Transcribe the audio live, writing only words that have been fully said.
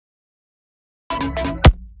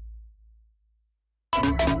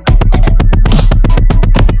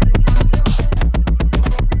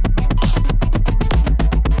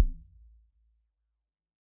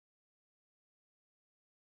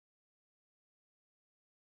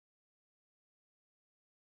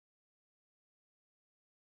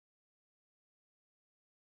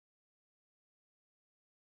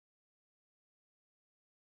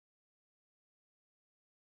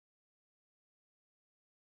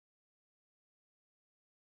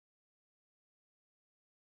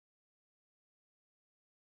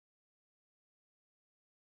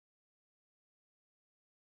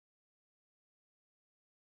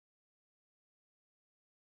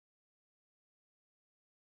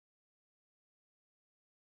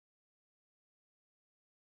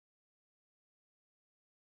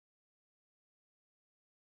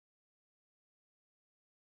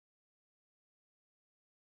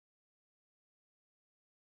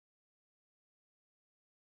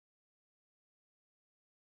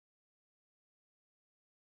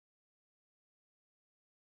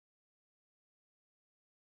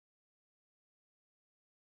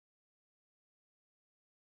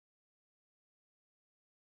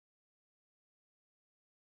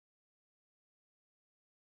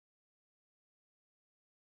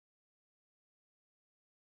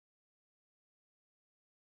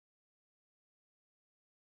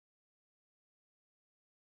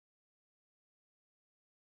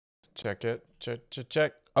Check it.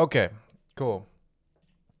 Check. Okay, cool.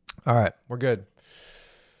 All right, we're good.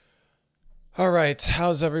 All right,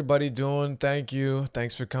 how's everybody doing? Thank you.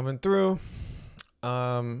 Thanks for coming through.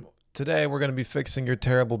 Today we're going to be fixing your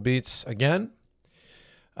terrible beats again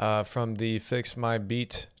from the Fix My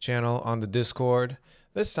Beat channel on the Discord.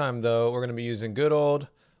 This time, though, we're going to be using good old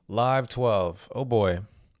Live 12. Oh, boy.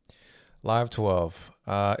 Live 12.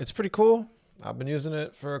 It's pretty cool. I've been using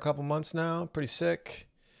it for a couple months now. Pretty sick.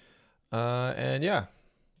 And yeah,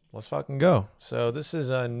 let's fucking go. So this is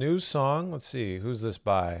a new song. Let's see. Who's this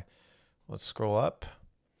by? Let's scroll up.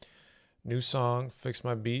 New song. Fix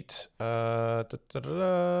My Beat. Are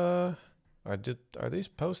these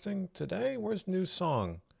posting today? Where's new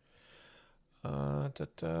song? Yeah,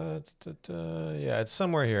 it's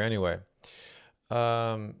somewhere here. Anyway.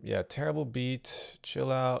 Yeah, terrible beat.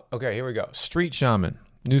 Chill out. Okay, here we go. Street Shaman.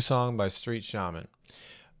 New song by Street Shaman.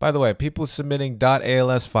 By the way, people submitting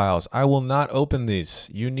 .als files, I will not open these.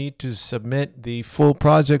 You need to submit the full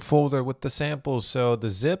project folder with the samples. So the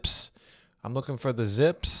zips, I'm looking for the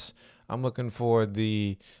zips. I'm looking for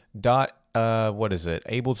the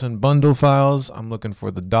Ableton bundle files. I'm looking for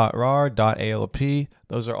the .rar, .alp.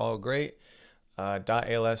 Those are all great.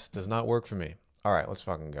 .als does not work for me. All right, let's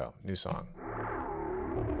fucking go. New song.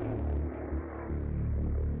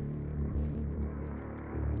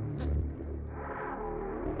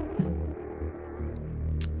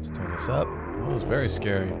 Turn this up. That was very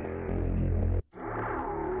scary.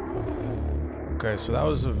 Okay, so that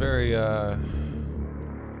was a very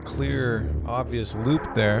clear, obvious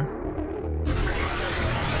loop there.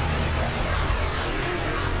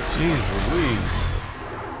 Jeez Louise.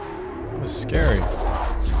 That was scary.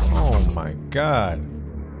 Oh my god.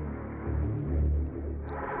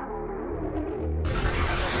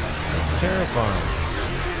 That's terrifying.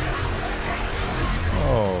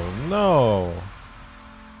 Oh no.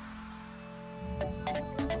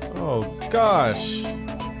 Oh gosh.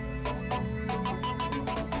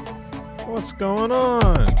 What's going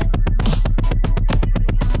on?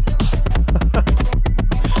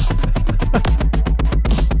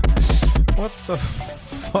 What the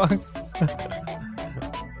fuck?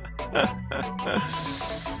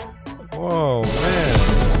 Whoa, man.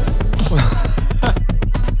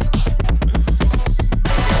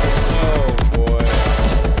 Oh boy.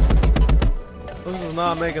 This is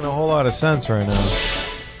not making a whole lot of sense right now.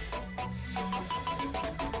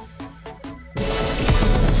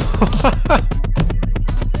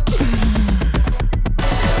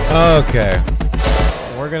 Okay,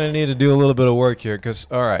 we're gonna need to do a little bit of work here because,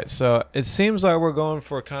 all right, so it seems like we're going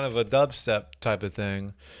for kind of a dubstep type of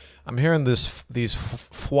thing. I'm hearing these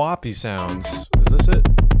fwoppy sounds. Is this it?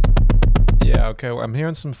 Yeah, okay, I'm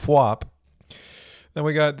hearing some fwop. Then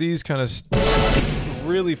we got these kind of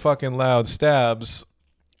really fucking loud stabs,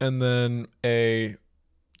 and then a,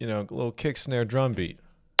 little kick snare drum beat.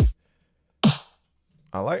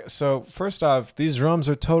 So first off, these drums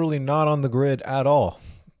are totally not on the grid at all.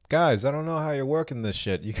 Guys, I don't know how you're working this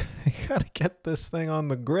shit. You gotta get this thing on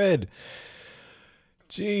the grid.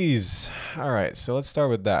 Jeez. All right, so let's start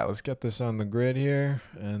with that. Let's get this on the grid here.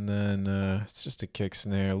 And then it's just a kick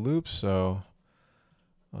snare loop, so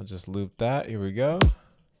I'll just loop that. Here we go.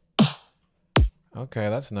 Okay,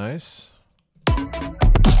 that's nice.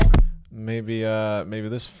 Maybe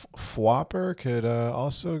this fwopper could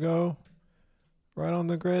also go right on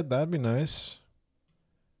the grid. That'd be nice.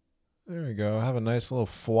 There we go. Have a nice little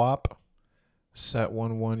fwop. Set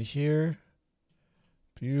 1-1 here.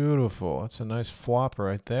 Beautiful. That's a nice fwop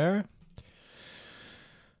right there.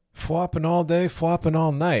 Fwopping all day, fwopping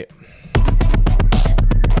all night.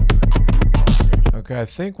 Okay, I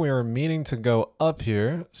think we are meaning to go up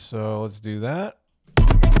here, so let's do that.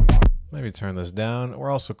 Maybe turn this down.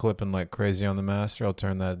 We're also clipping like crazy on the master. I'll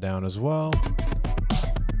turn that down as well.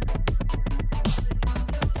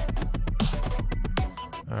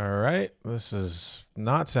 All right, this is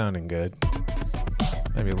not sounding good.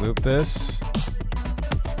 Maybe loop this.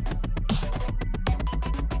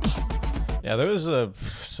 Yeah, there was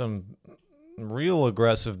some real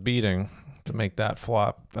aggressive beating to make that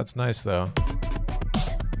fwop. That's nice though.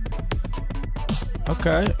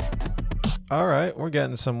 Okay. All right, we're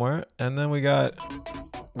getting somewhere. And then we got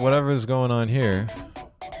whatever's going on here.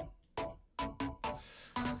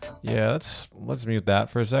 Yeah, let's mute that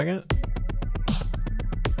for a second.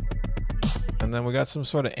 And then we got some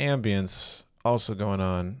sort of ambience also going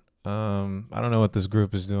on. I don't know what this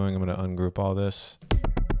group is doing. I'm going to ungroup all this.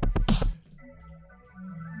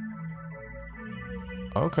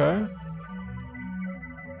 Okay.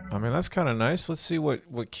 I mean, that's kind of nice. Let's see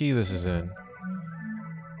what key this is in.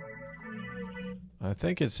 I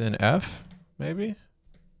think it's in F, maybe?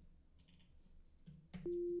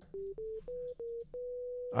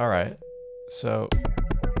 All right. So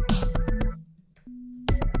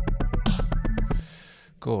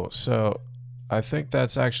cool. So I think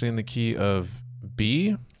that's actually in the key of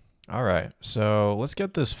B. All right. So let's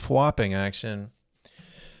get this fwopping action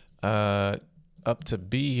up to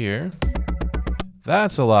B here.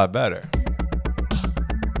 That's a lot better.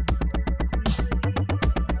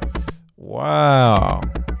 Wow.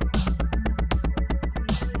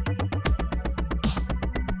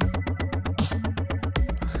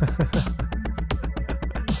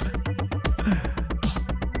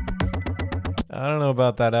 I don't know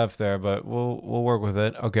about that F there, but we'll work with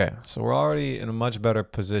it. Okay, so we're already in a much better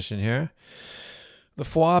position here. The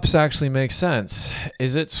fwops actually make sense.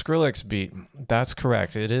 Is it Skrillex beat? That's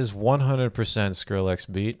correct. It is 100%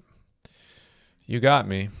 Skrillex beat. You got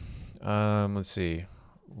me. Let's see.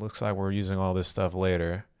 Looks like we're using all this stuff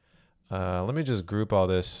later. Let me just group all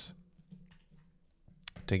this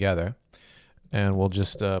together, and we'll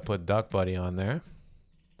just put Duck Buddy on there.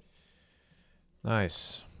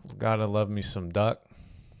 Nice. Gotta love me some duck.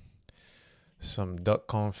 Some duck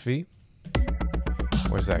confit.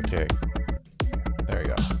 Where's that kick? There we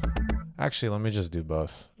go. Actually, let me just do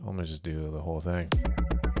both. Let me just do the whole thing.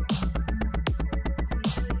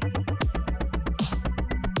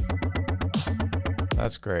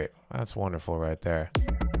 That's great. That's wonderful right there.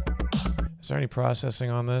 Is there any processing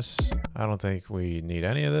on this? I don't think we need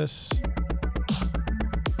any of this.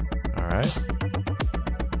 All right.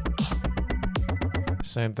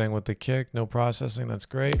 Same thing with the kick. No processing. That's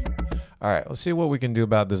great. All right. Let's see what we can do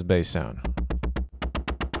about this bass sound.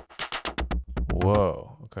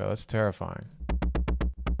 Whoa. Okay. That's terrifying.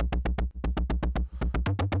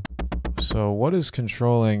 So what is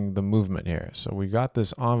controlling the movement here? So we got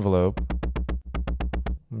this envelope.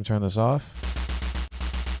 Let me turn this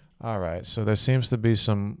off. All right. So there seems to be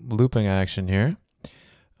some looping action here.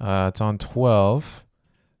 It's on 12.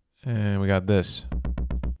 And we got this.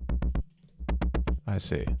 I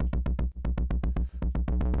see.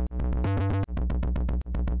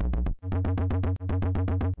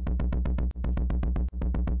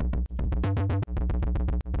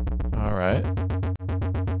 All right.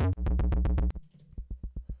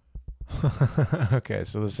 Okay,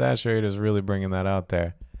 so the saturator is really bringing that out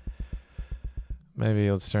there. Maybe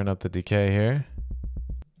let's turn up the decay here.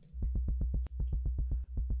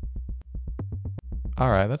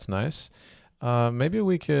 All right, that's nice. Maybe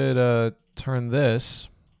we could turn this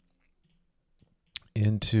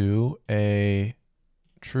into a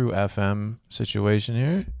true FM situation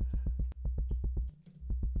here.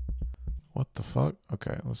 What the fuck?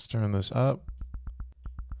 Okay, let's turn this up.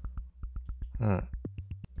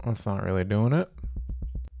 That's not really doing it.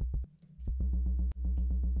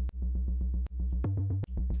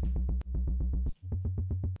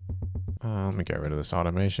 Let me get rid of this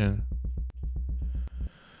automation.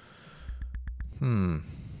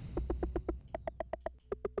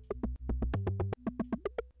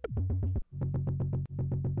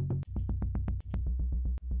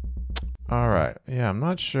 All right. Yeah, I'm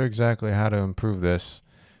not sure exactly how to improve this.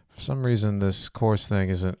 For some reason, this course thing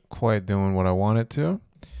isn't quite doing what I want it to.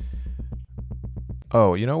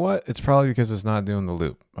 Oh, you know what? It's probably because it's not doing the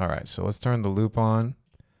loop. All right, so let's turn the loop on.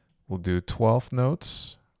 We'll do 12th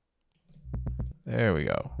notes. There we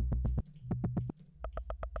go.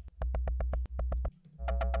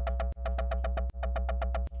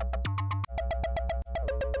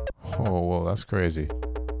 Oh, whoa, that's crazy.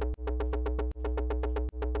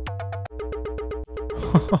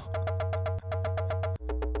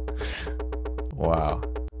 Wow.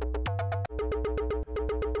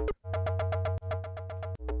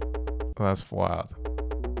 That's wild.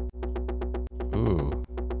 Ooh.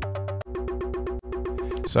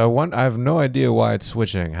 So I have no idea why it's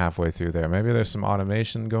switching halfway through there. Maybe there's some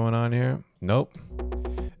automation going on here. Nope.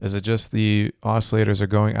 Is it just the oscillators are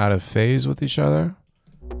going out of phase with each other?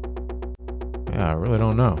 Yeah, I really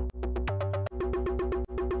don't know.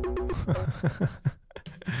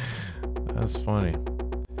 That's funny.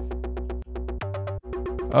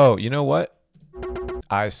 Oh, you know what?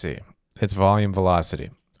 I see. It's volume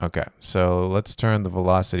velocity. Okay, so let's turn the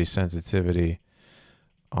velocity sensitivity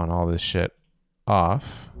on all this shit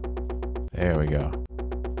off. There we go.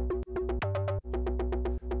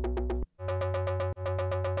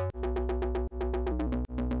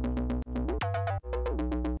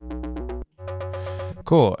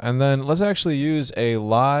 Cool. And then let's actually use a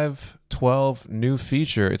Live 12 new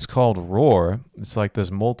feature. It's called Roar. It's like this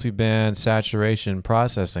multi-band saturation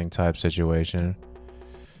processing type situation.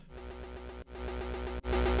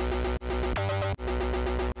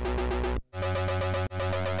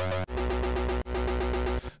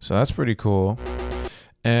 So that's pretty cool.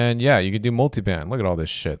 And yeah, you could do multiband. Look at all this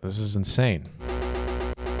shit. This is insane.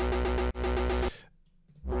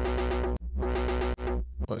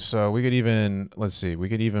 So we could even, let's see, we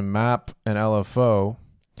could even map an LFO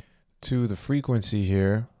to the frequency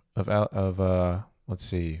here of let's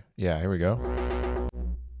see. Yeah, here we go.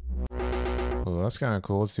 Oh, that's kind of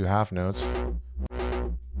cool. Let's do half notes.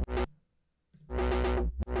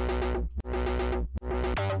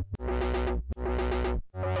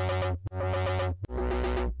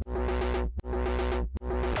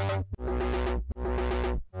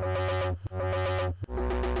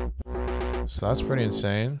 So that's pretty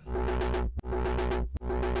insane.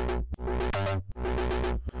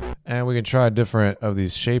 And we can try different of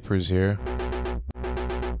these shapers here.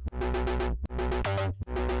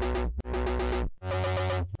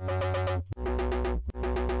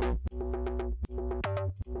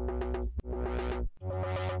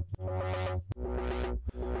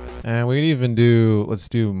 And we can even do, let's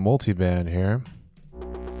do multiband here.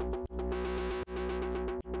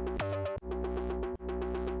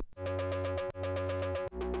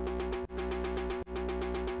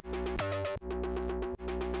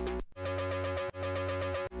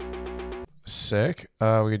 Sick.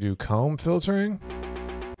 We could do comb filtering.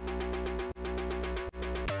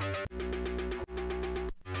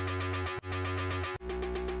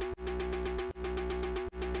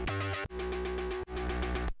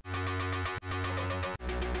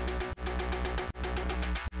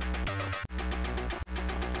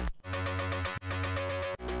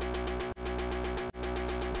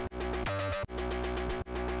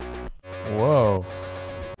 Whoa.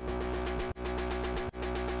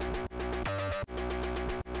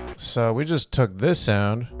 So we just took this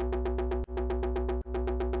sound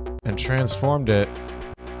and transformed it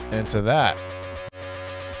into that.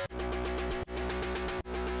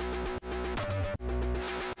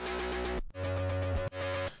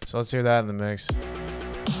 So let's hear that in the mix.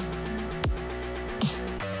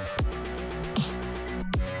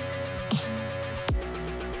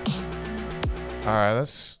 All right,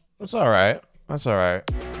 that's all right. That's all right.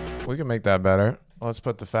 We can make that better. Let's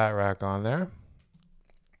put the fat rack on there.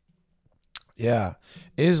 Yeah.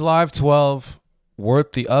 Is Live 12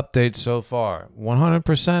 worth the update so far?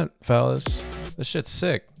 100%, fellas. This shit's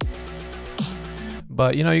sick.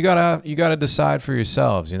 But you know, you gotta decide for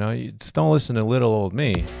yourselves. You know, you just don't listen to little old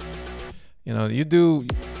me. You know, you do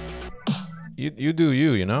you.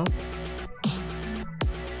 You know.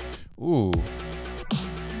 Ooh.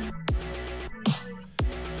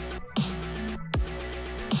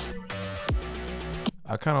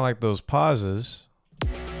 I kind of like those pauses.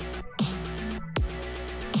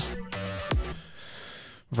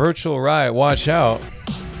 Virtual Riot, watch out.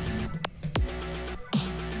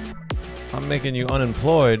 I'm making you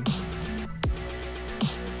unemployed.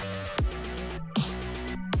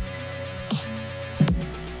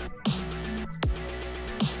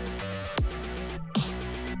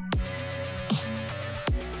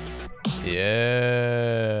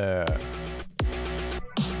 Yeah.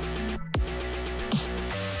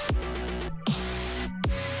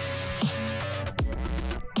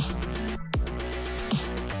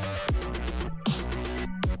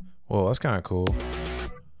 Whoa, that's kind of cool.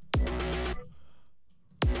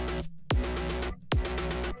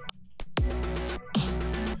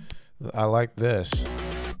 I like this.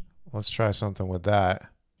 Let's try something with that.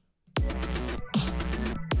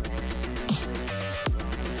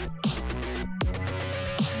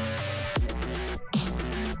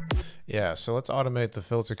 Yeah, so let's automate the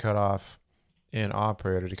filter cutoff in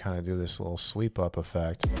Operator to kind of do this little sweep up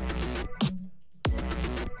effect.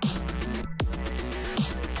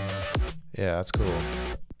 Yeah, that's cool.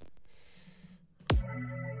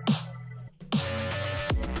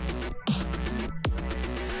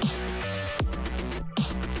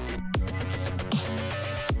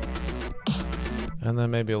 And then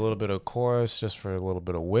maybe a little bit of chorus just for a little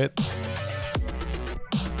bit of width.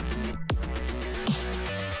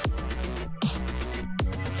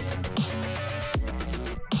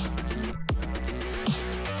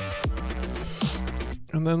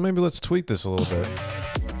 And then maybe let's tweak this a little bit.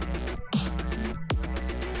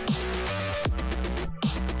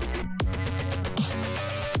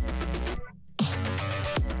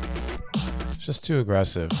 It's just too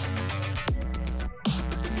aggressive.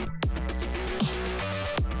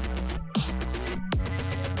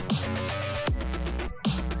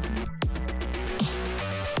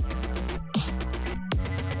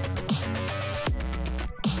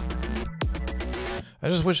 I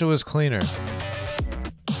just wish it was cleaner.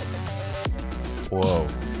 Whoa.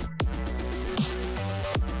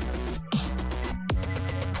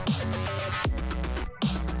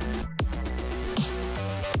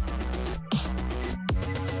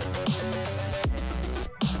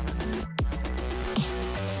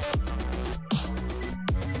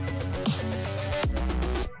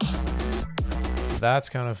 That's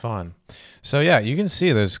kind of fun. So yeah, you can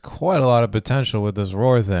see there's quite a lot of potential with this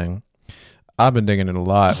roar thing. I've been digging it a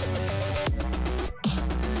lot.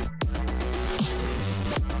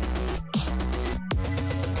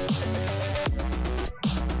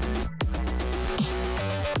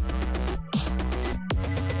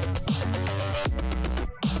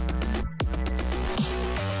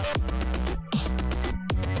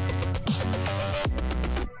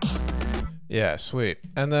 Yeah, sweet.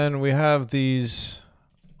 And then we have these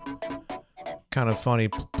kind of funny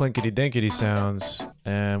plinkety dinkety sounds,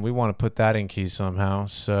 and we want to put that in key somehow.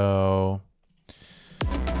 So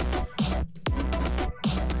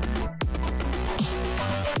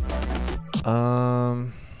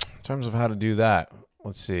in terms of how to do that,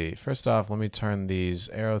 let's see. First off, let me turn these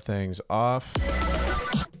arrow things off.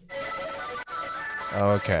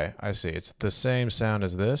 Okay, I see. It's the same sound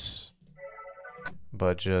as this,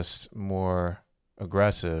 but just more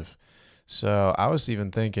aggressive. So I was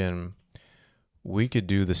even thinking we could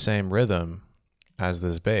do the same rhythm as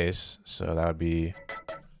this bass. So that would be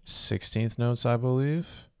 16th notes, I believe.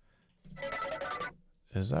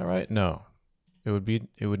 Is that right? No. It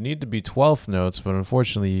would need to be 12th notes, but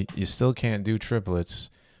unfortunately you still can't do triplets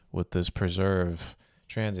with this preserve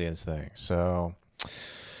transients thing. So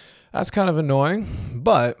that's kind of annoying,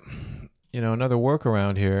 but you know, another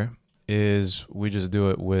workaround here is we just do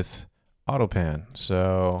it with AutoPan.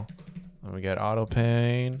 So let me get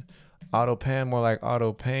AutoPan more like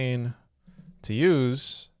AutoPan to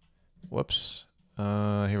use. Whoops.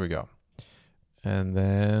 Here we go. And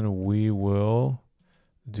then we will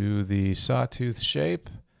do the sawtooth shape.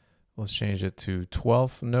 Let's change it to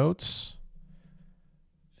 12th notes.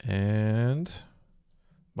 And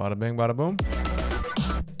bada bing, bada boom.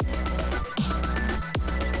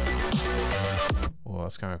 Well,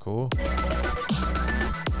 that's kind of cool.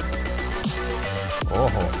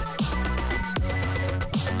 Oh.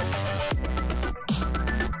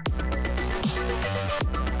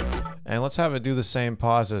 And let's have it do the same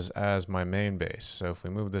pauses as my main bass. So if we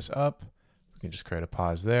move this up, we can just create a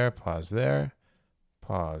pause there, pause there,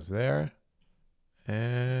 pause there.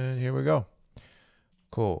 And here we go.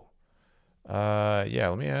 Cool. Yeah,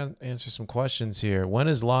 let me answer some questions here. When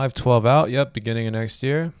is Live 12 out? Yep, beginning of next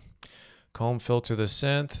year. Comb filter the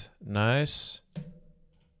synth. Nice.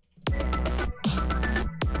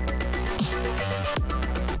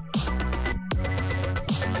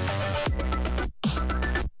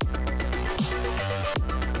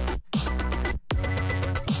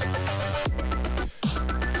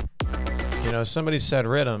 You know, somebody said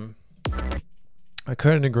rhythm. I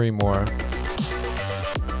couldn't agree more.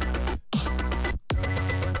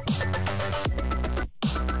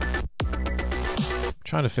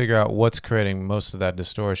 Trying to figure out what's creating most of that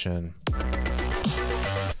distortion.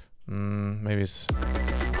 Maybe it's...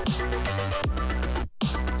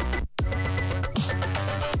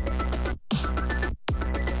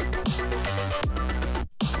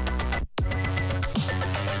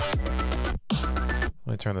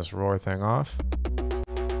 Let me turn this roar thing off.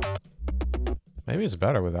 Maybe it's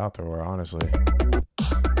better without the roar, honestly.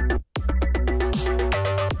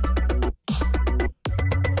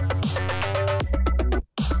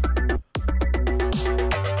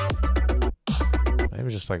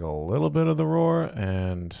 Maybe just like a little bit of the roar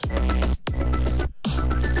and...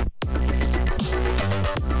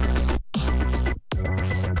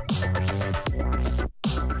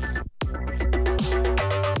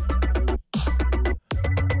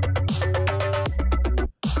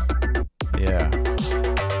 Yeah.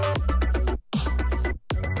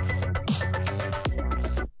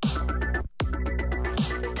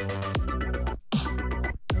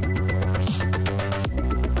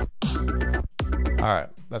 All right,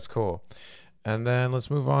 that's cool. And then let's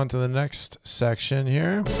move on to the next section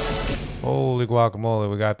here. Holy guacamole,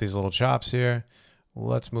 we got these little chops here.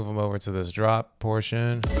 Let's move them over to this drop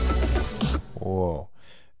portion. Whoa.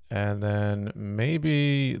 And then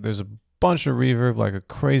maybe there's a bunch of reverb, like a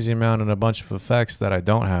crazy amount, and a bunch of effects that I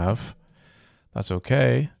don't have. That's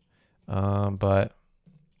okay. But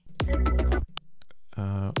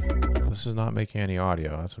this is not making any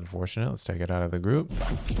audio. That's unfortunate. Let's take it out of the group.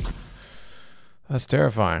 That's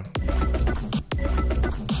terrifying.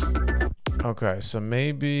 Okay, so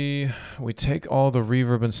maybe we take all the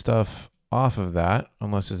reverb and stuff off of that,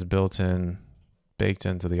 unless it's built in, baked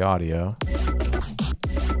into the audio.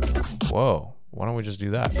 Whoa, why don't we just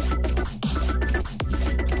do that?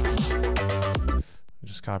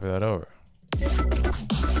 Just copy that over.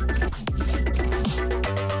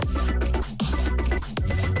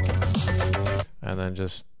 And then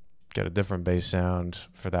just get a different bass sound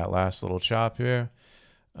for that last little chop here.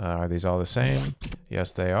 Are these all the same?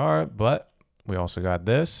 Yes, they are, but We also got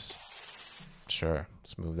this. Sure,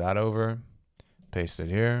 let's move that over. Paste it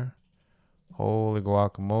here. Holy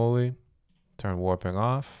guacamole. Turn warping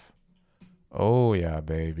off. Oh yeah,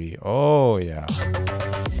 baby. Oh yeah.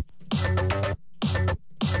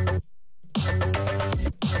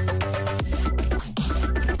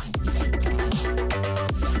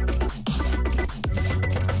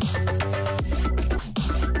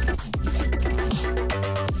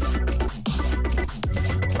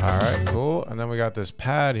 All right, cool. And then we got this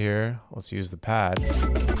pad here. Let's use the pad.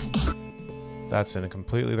 That's in a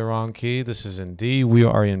completely the wrong key. This is in D. We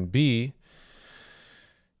are in B.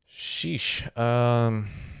 Sheesh.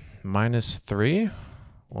 -3.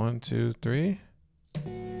 1, 2, 3.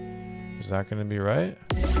 Is that going to be right?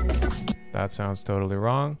 That sounds totally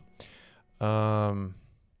wrong.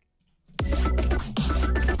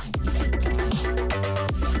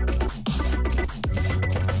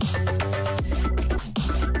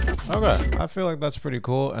 Okay, I feel like that's pretty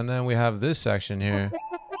cool. And then we have this section here,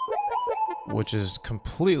 which is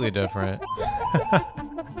completely different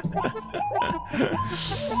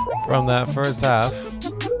from that first half.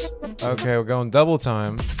 Okay, we're going double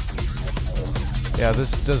time. Yeah,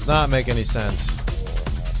 this does not make any sense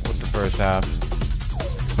with the first half.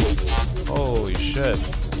 Holy shit.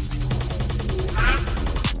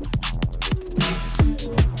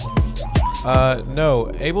 No,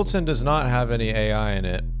 Ableton does not have any AI in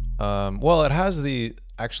it. Well, it has the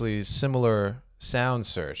actually similar sound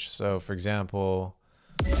search. So for example,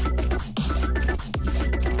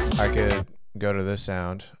 I could go to this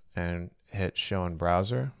sound and hit show in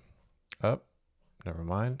browser. Oh, never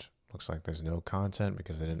mind. Looks like there's no content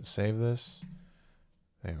because I didn't save this.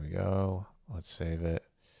 There we go. Let's save it.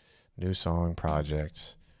 New song,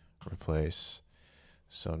 project, replace.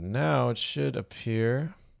 So now it should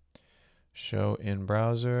appear. Show in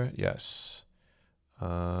browser. Yes.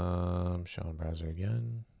 Show in browser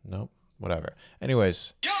again. Nope. Whatever.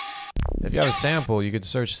 Anyways, if you have a sample, you could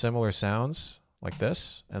search similar sounds like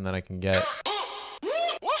this, and then I can get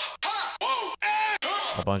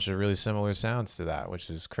a bunch of really similar sounds to that, which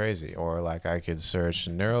is crazy. Or like I could search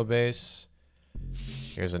Neurobass.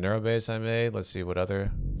 Here's a Neurobass I made. Let's see what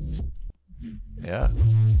other. Yeah.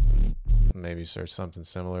 Maybe search something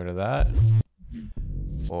similar to that.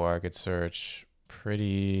 Or I could search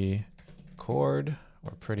pretty chord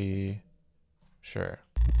or pretty, sure,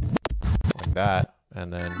 like that.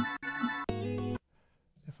 And then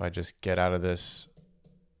if I just get out of this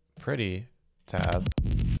pretty tab,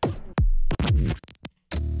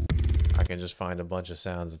 I can just find a bunch of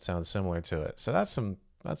sounds that sound similar to it. So that's some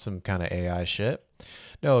kind of AI shit.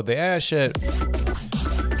 No, the AI shit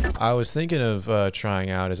I was thinking of trying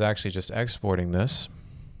out is actually just exporting this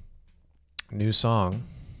new song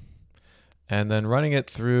and then running it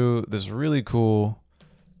through this really cool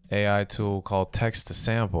AI tool called Text to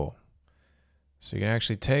Sample. So you can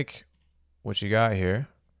actually take what you got here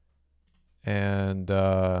and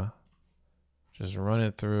just run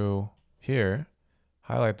it through here,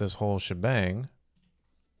 highlight this whole shebang,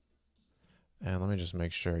 and let me just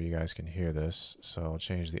make sure you guys can hear this. So I'll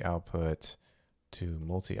change the output to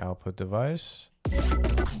multi-output device.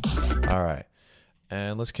 All right,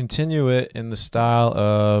 and let's continue it in the style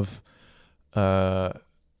of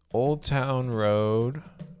Old Town Road.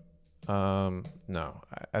 No,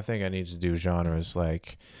 I think I need to do genres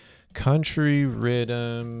like country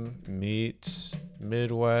rhythm meets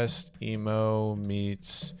Midwest emo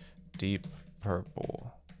meets Deep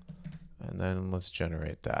Purple. And then let's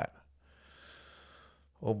generate that.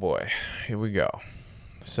 Oh boy, here we go.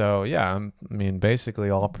 So yeah, I mean, basically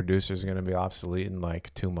all producers are going to be obsolete in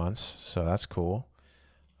like 2 months. So that's cool.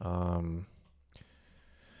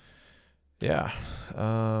 Yeah.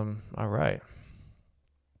 All right.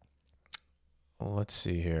 Let's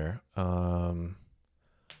see here. Okay,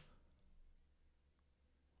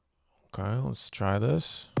 let's try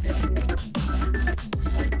this.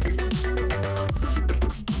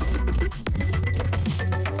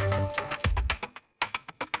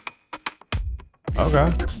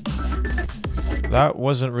 Okay. That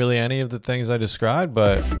wasn't really any of the things I described,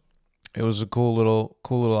 but it was a cool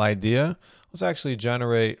little idea. Let's actually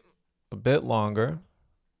generate a bit longer.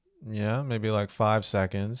 Yeah, maybe like 5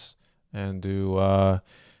 seconds. And do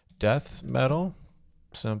death metal,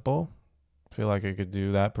 simple. Feel like I could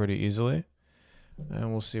do that pretty easily,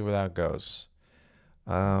 and we'll see where that goes.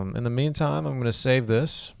 In the meantime, I'm gonna save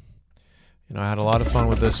this. You know, I had a lot of fun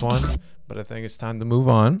with this one, but I think it's time to move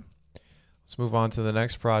on. Let's move on to the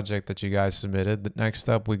next project that you guys submitted. But next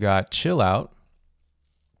up, we got Chill Out.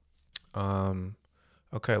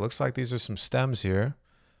 Okay, looks like these are some stems here.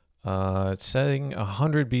 It's setting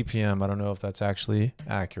 100 BPM. I don't know if that's actually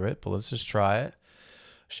accurate, but let's just try it.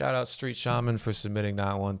 Shout out Street Shaman for submitting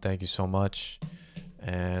that one. Thank you so much.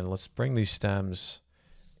 And let's bring these stems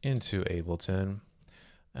into Ableton,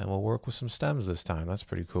 and we'll work with some stems this time. That's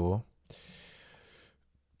pretty cool.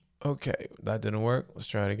 Okay, that didn't work. Let's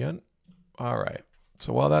try it again. All right.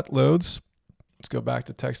 So while that loads, let's go back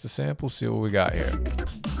to text to sample, see what we got here.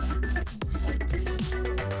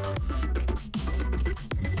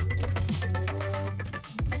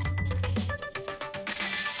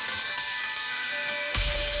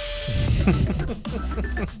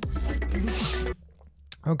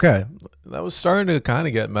 Okay, that was starting to kind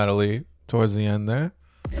of get metally towards the end there.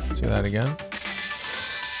 Let's do that again.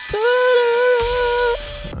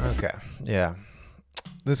 Okay, yeah.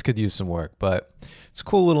 This could use some work, but it's a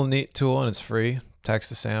cool little neat tool and it's free. Text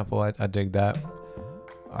to sample, I dig that.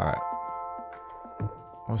 All right,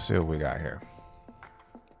 let's see what we got here.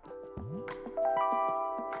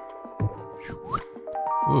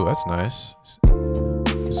 Ooh, that's nice.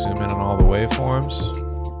 Zoom in on all the waveforms.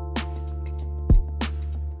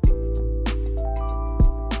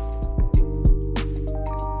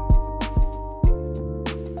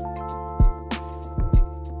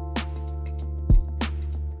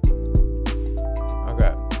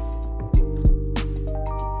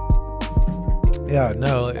 Yeah,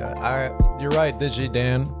 no, you're right,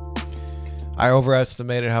 DigiDan. I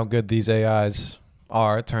overestimated how good these AIs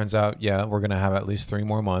are. It turns out, yeah, we're gonna have at least 3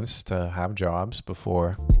 more months to have jobs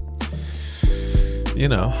before, you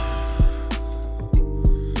know,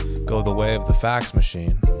 go the way of the fax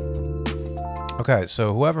machine. Okay,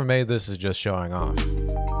 so whoever made this is just showing off,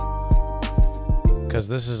 because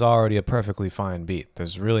this is already a perfectly fine beat.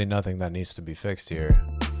 There's really nothing that needs to be fixed here.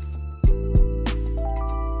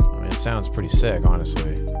 It sounds pretty sick,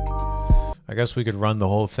 honestly. I guess we could run the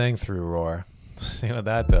whole thing through Roar. See what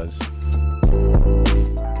that does.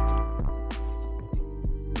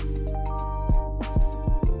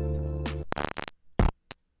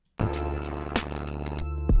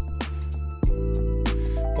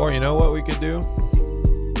 Or you know what we could do?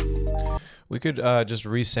 We could just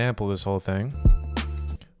resample this whole thing.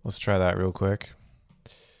 Let's try that real quick.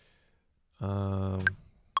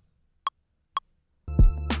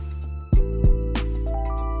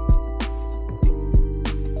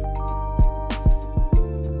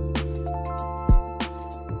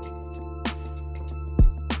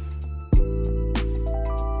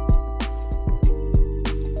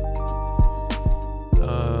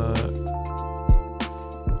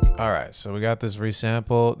 All right, so we got this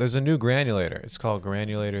resample. There's a new granulator. It's called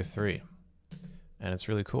Granulator 3, and it's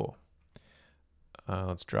really cool.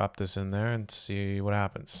 Let's drop this in there and see what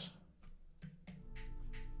happens.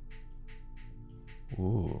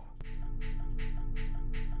 Ooh.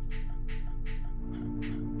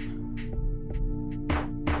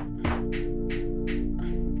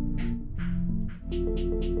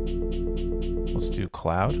 Let's do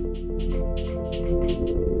cloud.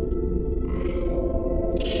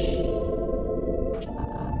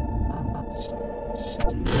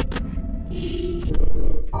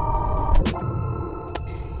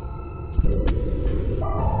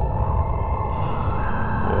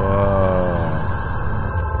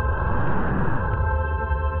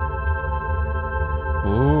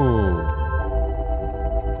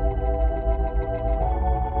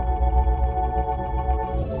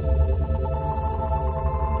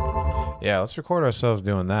 Yeah, let's record ourselves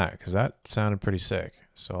doing that, because that sounded pretty sick.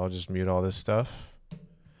 So I'll just mute all this stuff,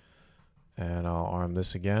 and I'll arm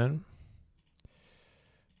this again.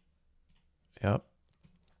 Yep.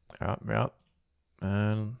 Yep.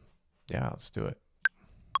 And yeah, let's do it.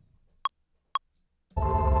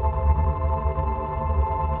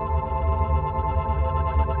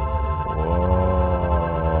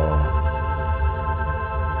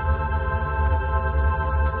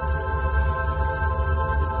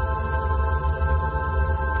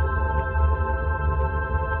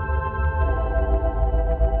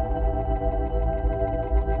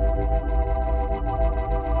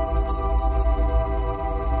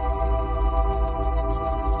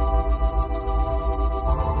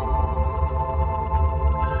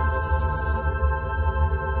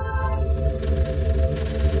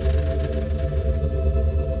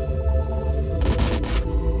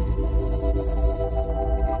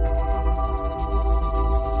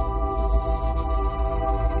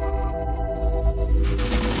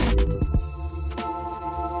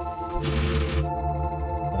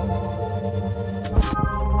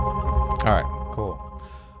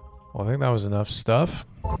 Well, I think that was enough stuff.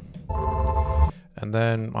 And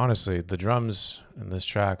then, honestly, the drums in this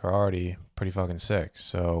track are already pretty fucking sick.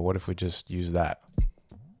 So what if we just use that?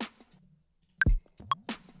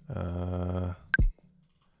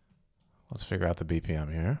 Let's figure out the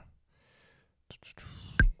BPM here.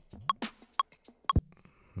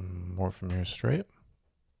 More from here straight.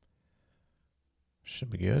 Should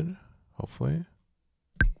be good, hopefully.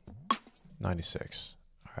 96.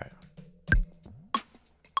 All right.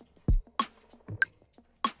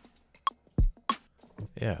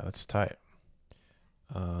 Yeah, that's tight.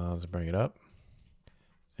 Let's bring it up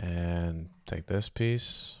and take this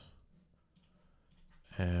piece.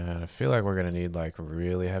 And I feel like we're gonna need like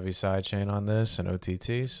really heavy sidechain on this and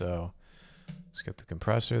OTT. So let's get the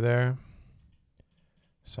compressor there.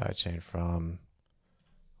 Sidechain from,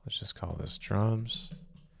 let's just call this drums.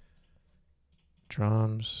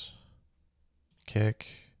 Drums, kick,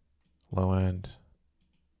 low end.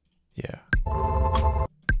 Yeah.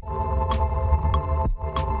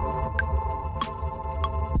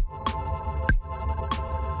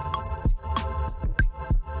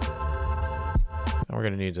 And we're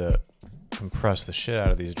gonna need to compress the shit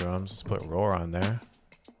out of these drums. Let's put roar on there.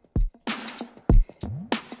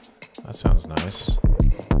 That sounds nice.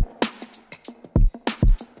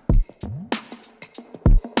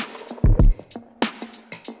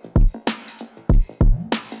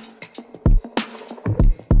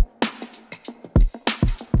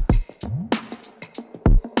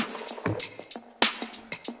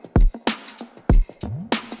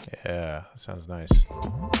 Yeah, that sounds nice.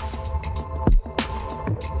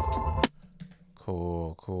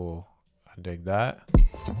 Cool, cool. I dig that.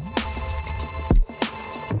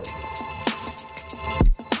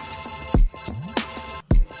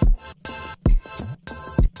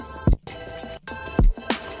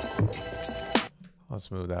 Let's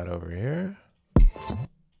move that over here.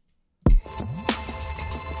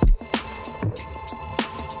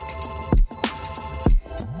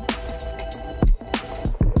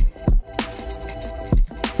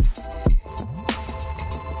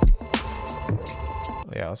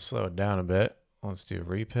 Yeah, let's slow it down a bit. Let's do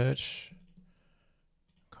repitch,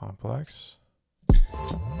 complex.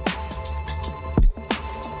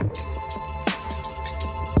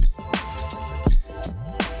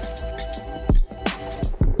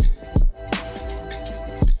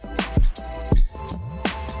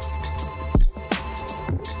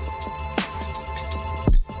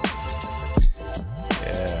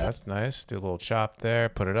 Yeah, that's nice. Do a little chop there,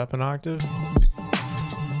 put it up an octave.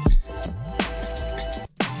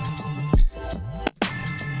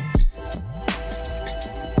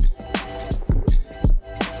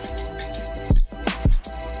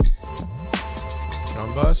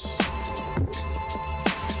 Bus.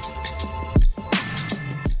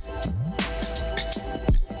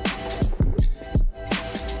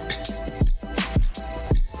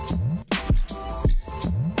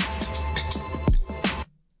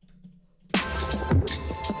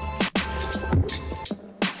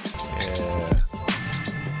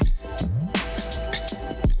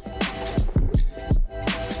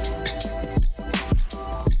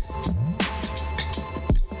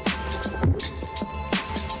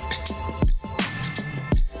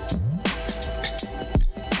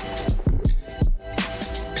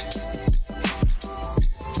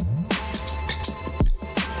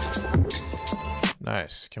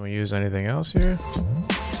 Nice. Can we use anything else here?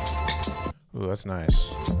 Ooh, that's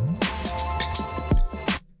nice.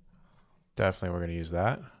 Definitely we're going to use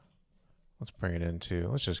that. Let's bring it into,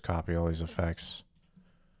 let's just copy all these effects.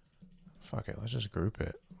 Fuck it, let's just group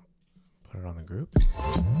it. Put it on the group.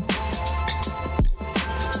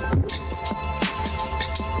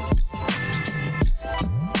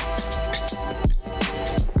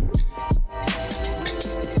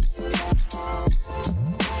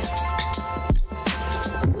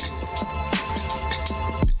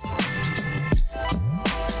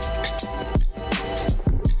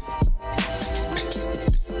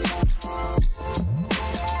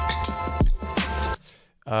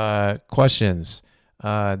 Questions.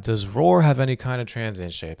 Does roar have any kind of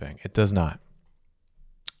transient shaping? It does not.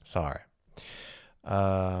 Sorry.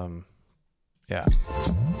 Yeah.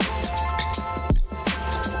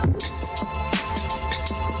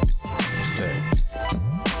 Sick.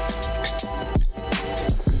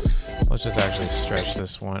 Let's just actually stretch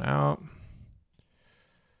this one out.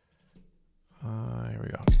 Here we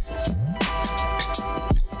go.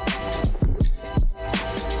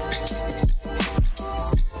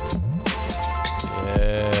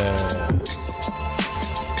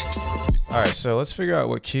 All right, so let's figure out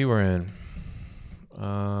what key we're in.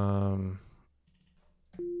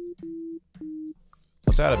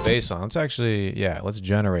 Let's add a bass line. Let's actually, yeah, let's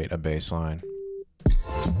generate a bass line.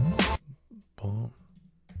 Boom.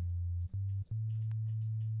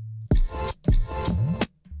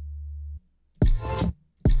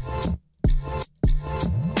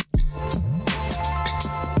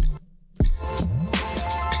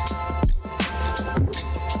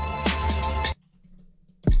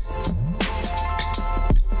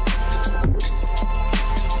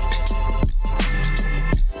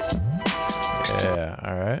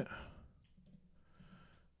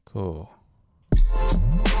 Cool.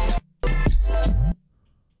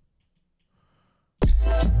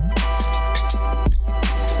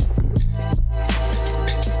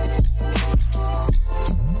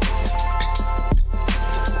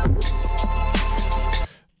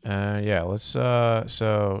 Yeah, let's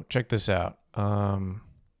so check this out.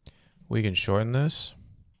 We can shorten this.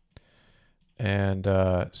 And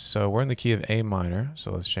so we're in the key of A minor.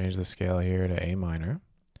 So let's change the scale here to A minor,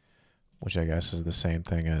 which I guess is the same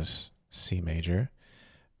thing as C major.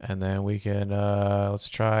 And then we can, let's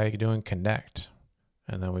try doing connect.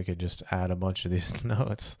 And then we could just add a bunch of these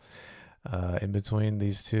notes in between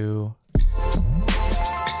these two.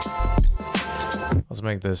 Let's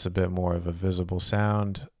make this a bit more of a visible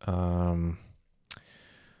sound.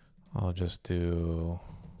 I'll just do,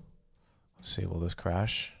 let's see, will this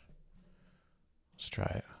crash? Let's try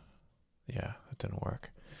it. Yeah, it didn't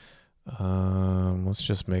work. Let's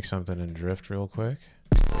just make something in Drift real quick.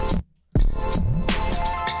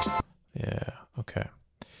 Yeah, okay.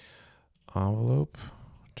 Envelope,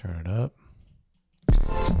 turn it up.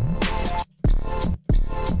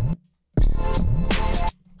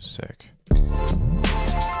 Sick.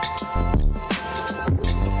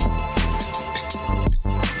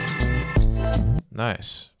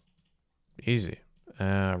 Nice. Easy.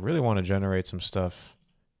 I really want to generate some stuff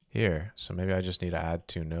here. So maybe I just need to add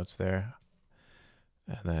 2 notes there.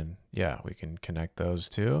 And then, yeah, we can connect those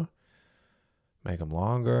two. Make them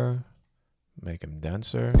longer. Make them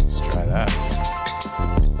denser. Let's try that.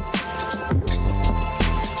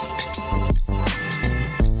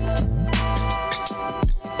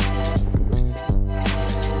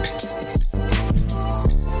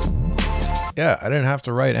 Yeah, I didn't have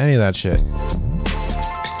to write any of that shit.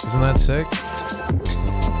 Isn't that sick?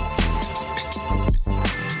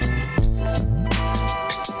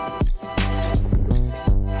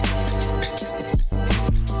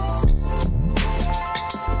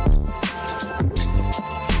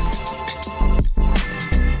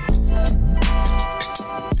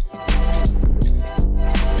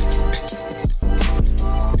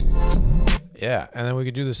 Yeah, and then we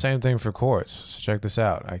could do the same thing for chords. So check this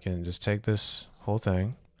out. I can just take this whole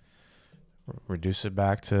thing, reduce it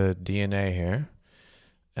back to DNA here,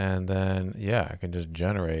 and then, yeah, I can just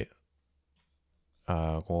generate.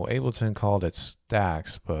 Well, Ableton called it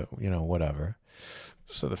stacks, but, you know, whatever.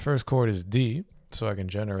 So the first chord is D, so I can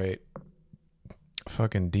generate a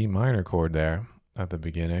fucking D minor chord there at the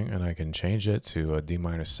beginning, and I can change it to a D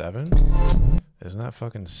minor 7. Isn't that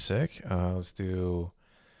fucking sick? Let's do...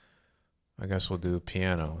 I guess we'll do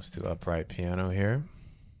piano. Let's do upright piano here.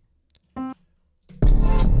 Up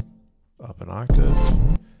an octave.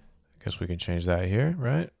 I guess we can change that here,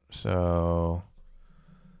 right? So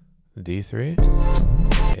D3.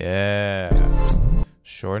 Yeah.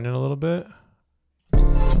 Shorten it a little bit.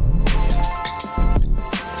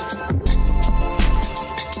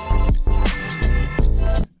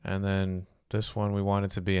 And then this one we want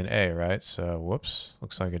it to be an A, right? So whoops,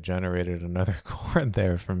 looks like it generated another chord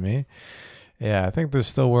there for me. Yeah, I think they're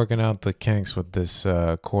still working out the kinks with this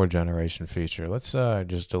chord generation feature. Let's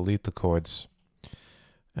just delete the chords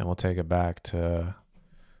and we'll take it back to,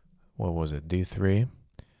 what was it, D3.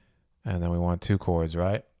 And then we want 2 chords,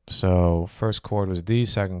 right? So first chord was D,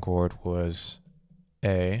 second chord was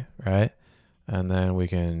A, right? And then we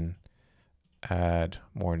can add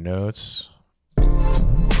more notes.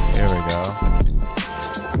 Here we go.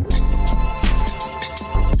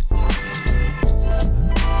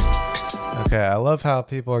 Okay, I love how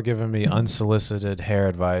people are giving me unsolicited hair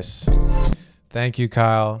advice. Thank you,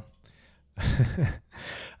 Kyle.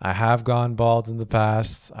 I have gone bald in the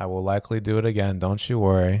past. I will likely do it again. Don't you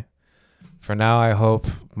worry. For now, I hope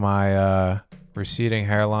my receding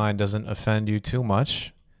hairline doesn't offend you too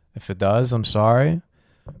much. If it does, I'm sorry.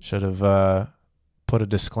 Should have put a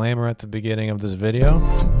disclaimer at the beginning of this video.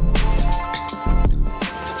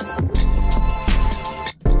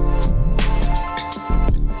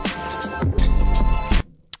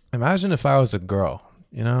 Imagine if I was a girl,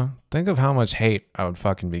 you know? Think of how much hate I would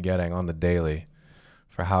fucking be getting on the daily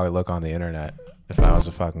for how I look on the internet if I was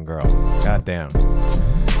a fucking girl. God damn.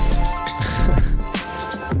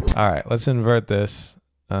 All right, let's invert this.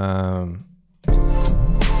 Yeah.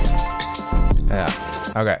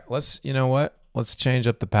 Okay, you know what? Let's change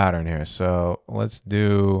up the pattern here. So let's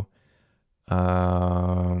do,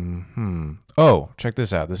 oh, check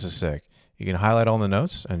this out. This is sick. You can highlight all the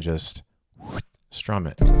notes and just strum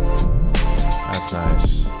it. That's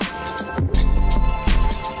nice.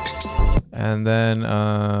 And then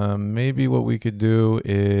maybe what we could do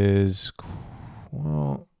is,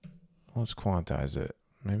 well, let's quantize it.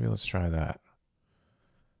 Maybe let's try that.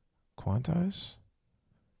 Quantize?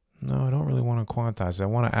 No, I don't really want to quantize it. I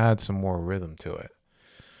want to add some more rhythm to it.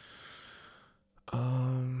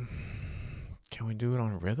 Can we do it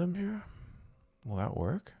on rhythm here? Will that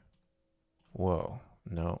work? Whoa,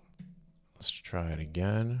 no. Let's try it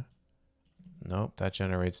again. Nope, that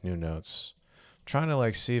generates new notes. I'm trying to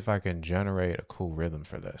like see if I can generate a cool rhythm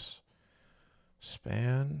for this.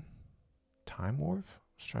 Span, time warp.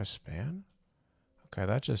 Let's try span. Okay,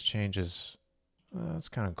 that just changes. That's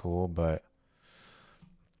kind of cool, but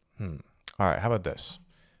all right, how about this?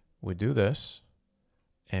 We do this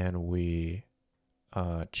and we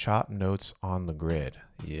chop notes on the grid.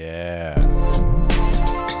 Yeah.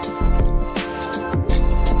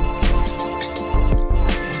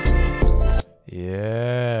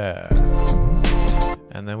 Yeah.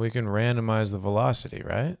 And then we can randomize the velocity,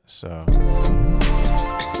 right? So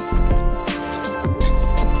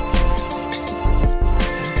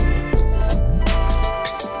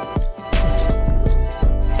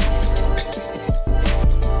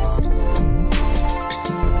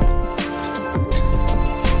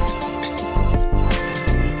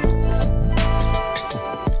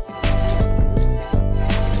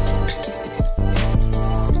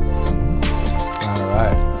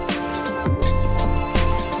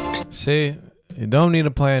see, you don't need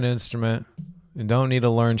to play an instrument. You don't need to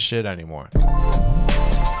learn shit anymore.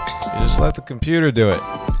 You just let the computer do it.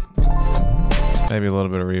 Maybe a little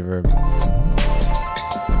bit of reverb.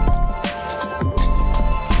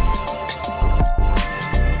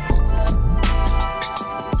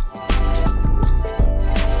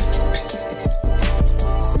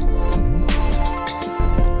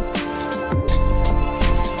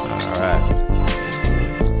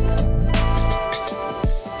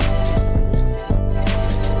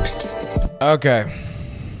 Okay,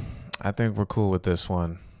 I think we're cool with this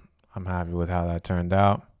one. I'm happy with how that turned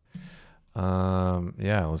out.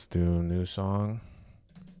 Yeah, let's do a new song.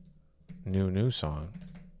 New song.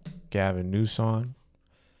 Gavin Newsom.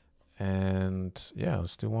 And yeah,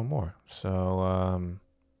 let's do one more. So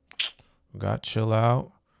we got Chill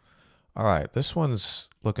Out. All right, this one's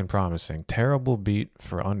looking promising. Terrible beat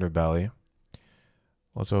for Underbelly.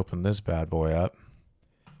 Let's open this bad boy up.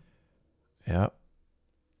 Yep.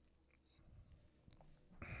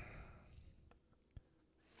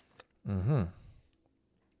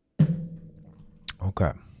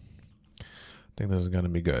 Okay. I think this is going to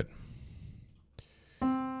be good.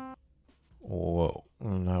 Whoa.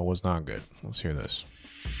 No, it was not good. Let's hear this.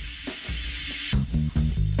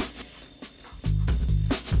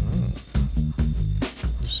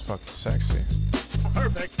 This is fucking sexy.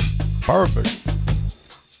 Perfect. Perfect.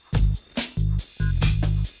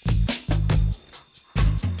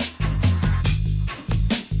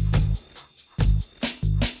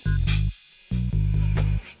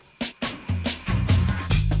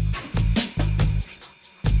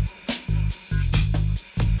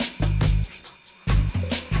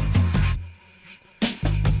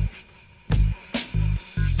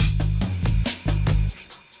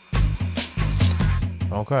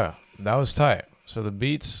 Okay, that was tight. So the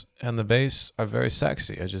beats and the bass are very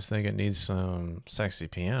sexy. I just think it needs some sexy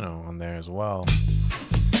piano on there as well.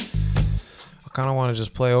 I kind of want to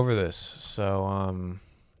just play over this. So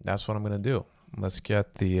that's what I'm going to do. Let's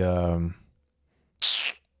get the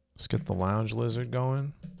Lounge Lizard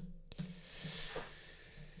going.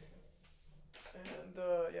 And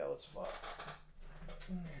yeah, let's fuck.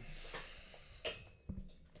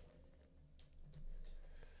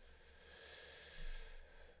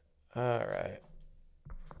 All right.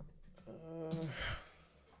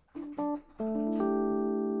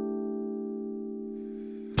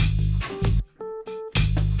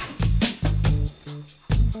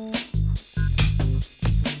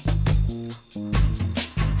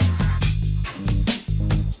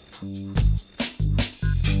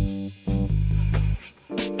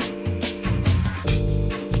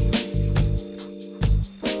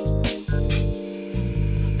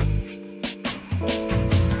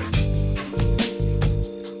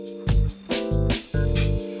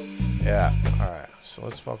 Yeah, all right. So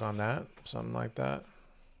let's fuck on that. Something like that.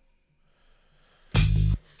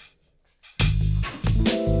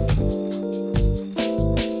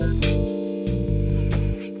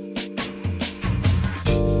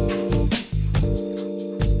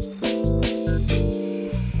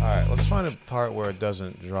 All right, let's find a part where it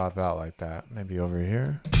doesn't drop out like that. Maybe over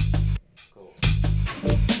here. Cool.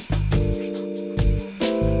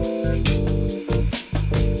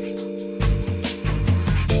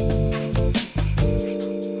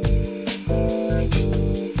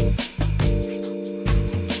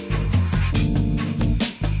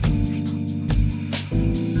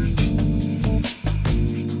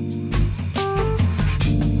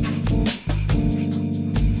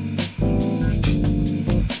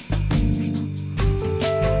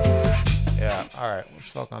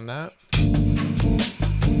 fuck on that.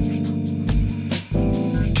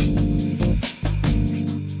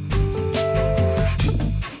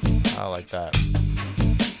 I like that.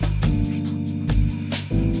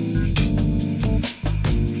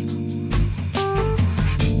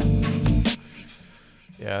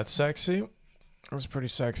 Yeah, it's sexy. It was pretty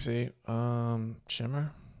sexy.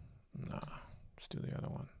 Shimmer? Nah, let's do the other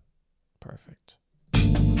one. Perfect.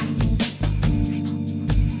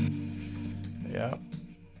 Yeah.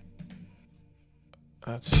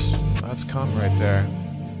 That's cum right there.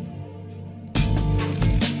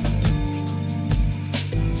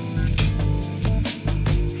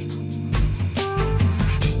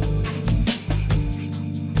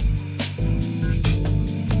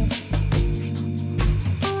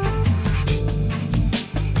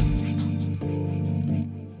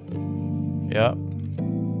 Yep.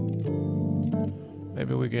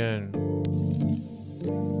 Maybe we can.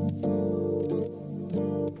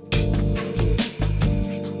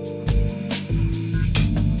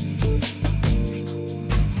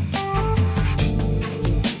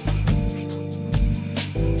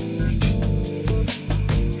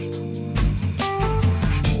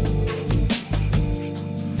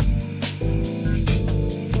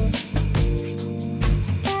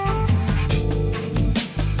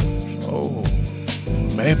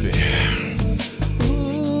 Maybe.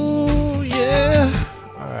 Ooh, yeah.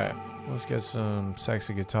 All right, let's get some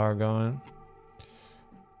sexy guitar going.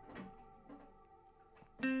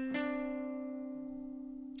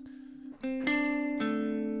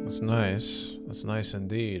 That's nice. That's nice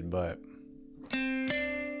indeed, but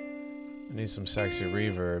it needs some sexy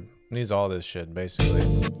reverb. It needs all this shit, basically.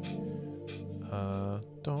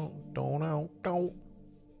 Don't.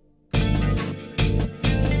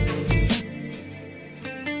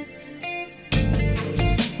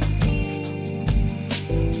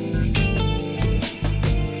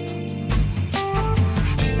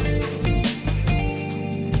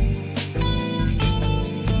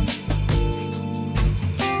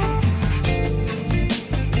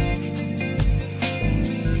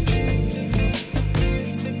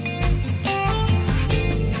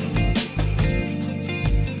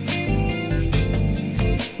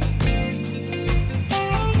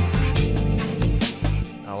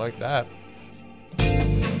 Like that.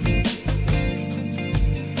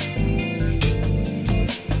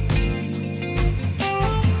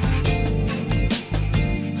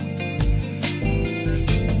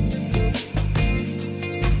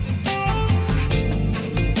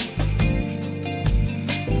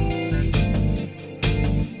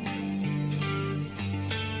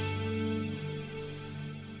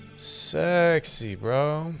 Sexy,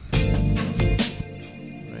 bro.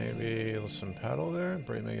 Maybe some pedal there,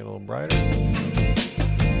 make it a little brighter.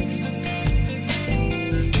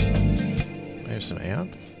 Maybe some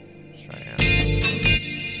amp. Let's try amp.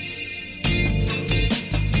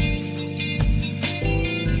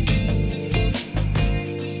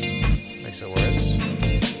 Makes it worse.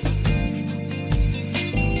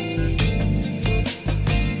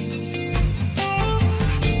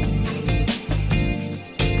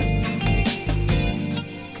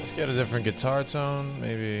 Let's get a different guitar tone,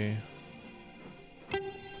 maybe.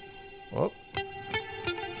 Whoop.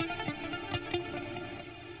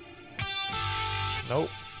 Nope.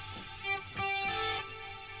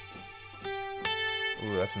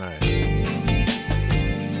 Ooh, that's nice.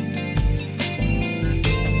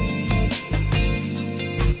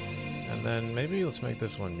 And then maybe let's make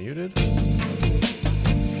this one muted.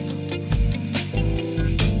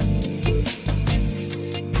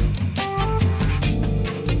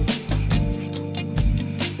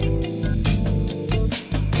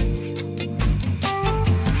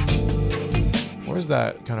 Where's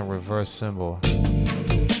that kind of reverse cymbal?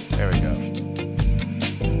 There we go.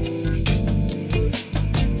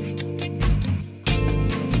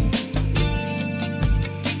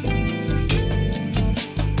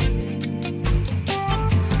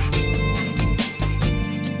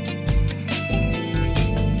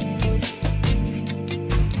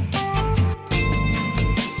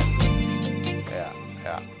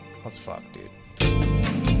 Yeah. Let's fuck, dude.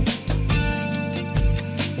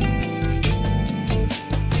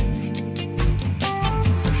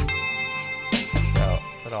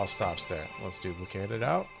 It all stops there. Let's duplicate it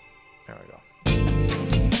out. There we go.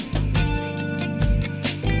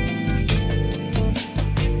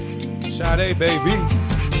 Sade, baby.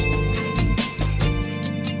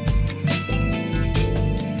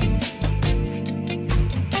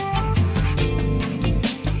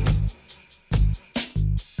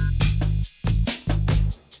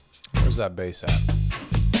 Where's that bass at?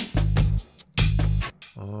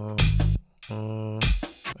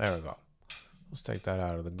 There we go. Let's take that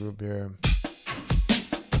out of the group here.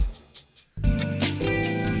 I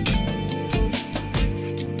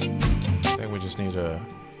think we just need to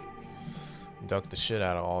duck the shit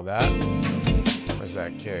out of all that. Where's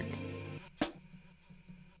that kick?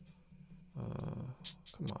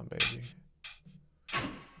 Come on, baby.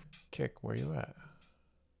 Kick, where you at?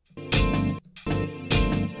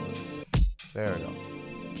 There we go.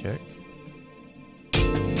 Kick.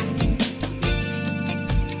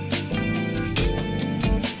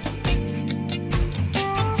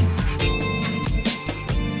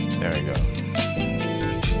 There we go.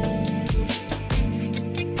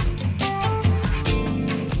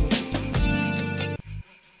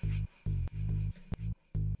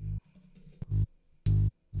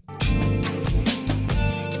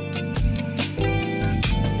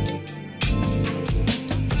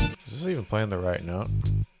 Is this even playing the right note?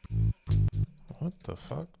 What the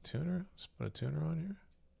fuck? Tuner? Let's put a tuner on here.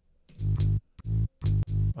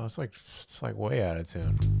 Oh, it's like way out of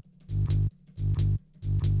tune.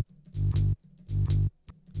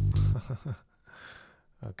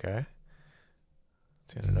 Okay.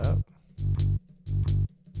 Tune it up.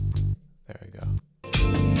 There we go.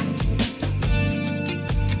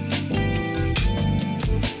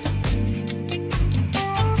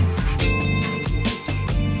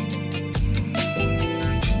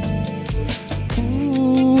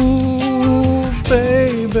 Ooh,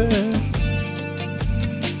 baby.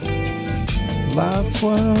 Live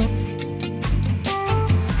 12.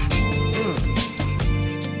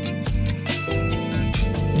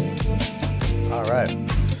 All right.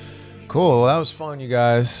 Cool. Well, that was fun, you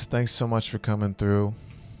guys. Thanks so much for coming through.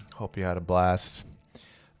 Hope you had a blast.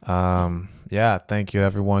 Yeah, thank you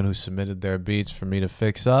everyone who submitted their beats for me to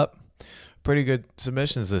fix up. Pretty good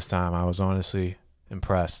submissions this time. I was honestly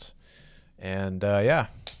impressed. And yeah,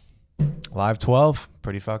 Live 12,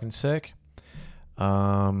 pretty fucking sick.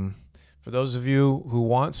 For those of you who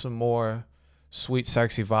want some more sweet,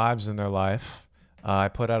 sexy vibes in their life, I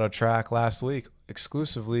put out a track last week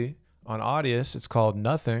exclusively on Audius. It's called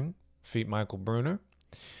Nothing, feat Michael Bruner.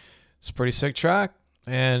 It's a pretty sick track.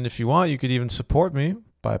 And if you want, you could even support me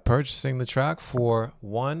by purchasing the track for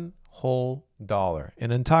 $1 whole,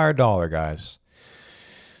 an entire dollar, guys.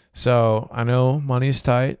 So I know money is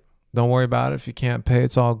tight. Don't worry about it. If you can't pay,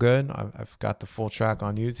 it's all good. I've got the full track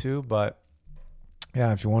on YouTube, but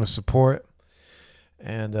yeah, if you want to support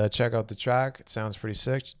and check out the track, it sounds pretty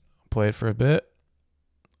sick. Play it for a bit.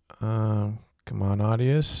 Come on,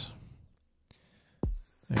 Audius.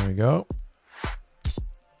 There we go.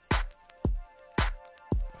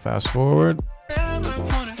 Fast forward.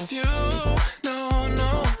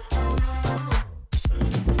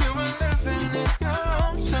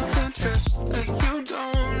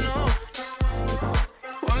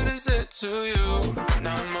 To you,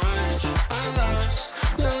 not much. I lost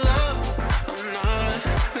your love. I'm not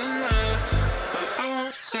enough, but I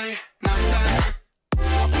won't say nothing.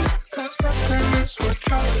 'Cause nothing is what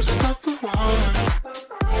troubles number one.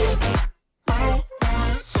 I don't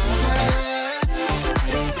want something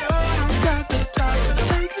if you don't got the time to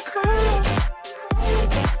take a call.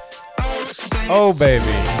 Oh,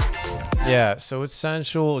 baby. Yeah, so it's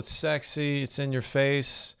sensual, it's sexy, it's in your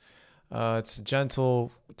face. It's a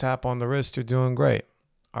gentle tap on the wrist. You're doing great.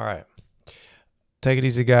 All right. Take it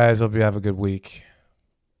easy, guys. Hope you have a good week.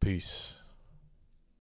 Peace.